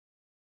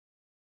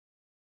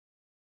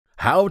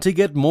How to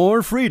get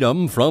more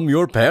freedom from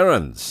your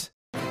parents.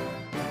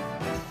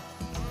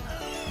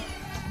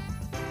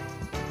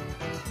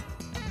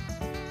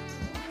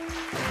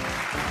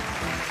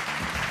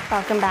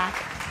 Welcome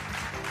back.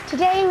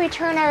 Today we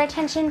turn our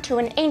attention to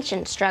an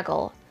ancient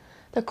struggle,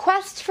 the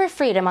quest for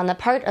freedom on the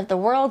part of the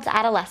world's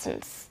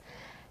adolescents.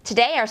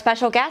 Today our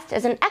special guest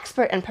is an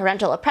expert in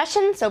parental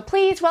oppression, so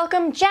please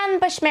welcome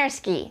Jen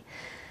Bushmersky.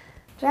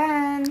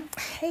 Jen.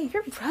 Hey,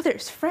 your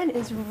brother's friend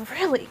is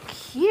really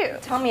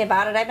cute. Tell me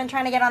about it. I've been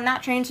trying to get on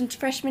that train since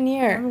freshman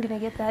year. I'm gonna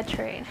get that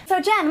train. So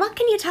Jen, what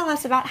can you tell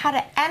us about how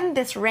to end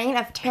this reign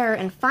of terror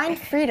and find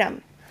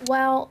freedom?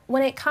 Well,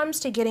 when it comes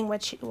to getting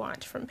what you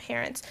want from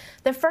parents,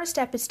 the first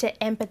step is to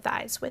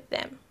empathize with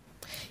them.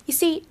 You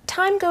see,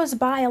 time goes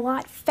by a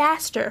lot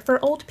faster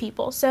for old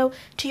people, so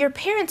to your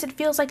parents it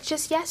feels like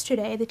just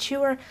yesterday that you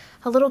were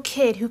a little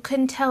kid who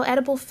couldn't tell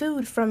edible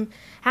food from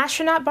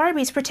astronaut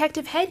Barbie's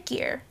protective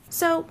headgear.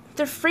 So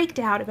they're freaked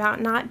out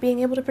about not being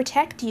able to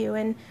protect you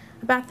and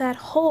about that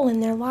hole in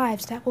their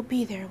lives that will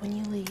be there when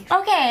you leave.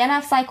 Okay,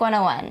 enough Psych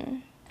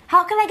 101.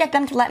 How can I get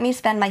them to let me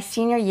spend my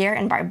senior year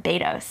in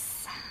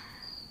Barbados?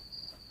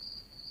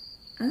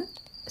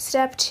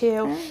 Step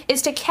 2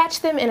 is to catch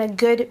them in a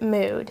good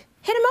mood.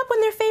 Hit them up when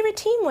their favorite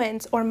team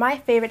wins, or my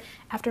favorite,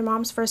 after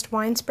mom's first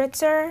wine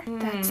spritzer.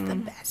 That's the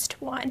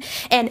best one.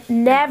 And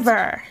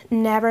never,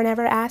 never,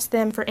 never ask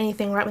them for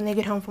anything right when they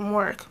get home from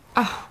work.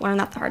 Oh, learn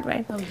that the hard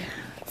way. Oh, yeah.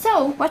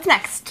 So, what's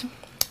next?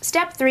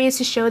 Step 3 is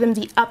to show them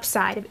the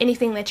upside of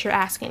anything that you're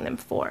asking them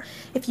for.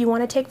 If you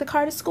want to take the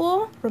car to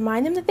school,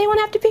 remind them that they won't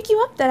have to pick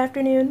you up that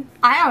afternoon.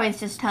 I always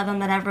just tell them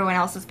that everyone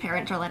else's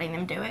parents are letting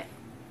them do it.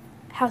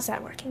 How's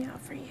that working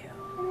out for you?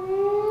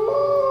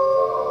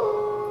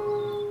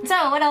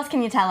 So, what else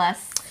can you tell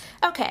us?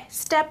 Okay,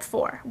 step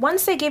 4.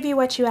 Once they give you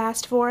what you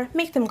asked for,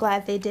 make them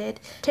glad they did.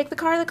 Take the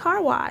car to the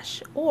car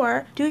wash,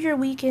 or do your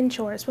weekend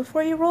chores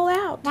before you roll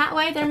out. That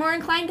way they're more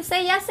inclined to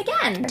say yes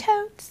again.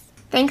 Totes.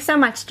 Thanks so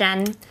much,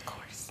 Jen. Of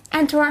course.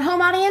 And to our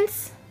home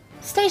audience,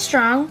 stay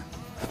strong.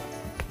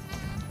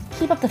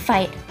 Keep up the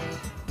fight.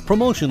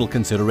 Promotional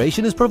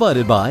consideration is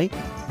provided by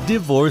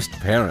divorced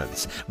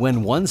parents.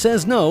 When one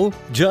says no,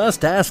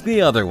 just ask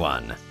the other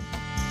one.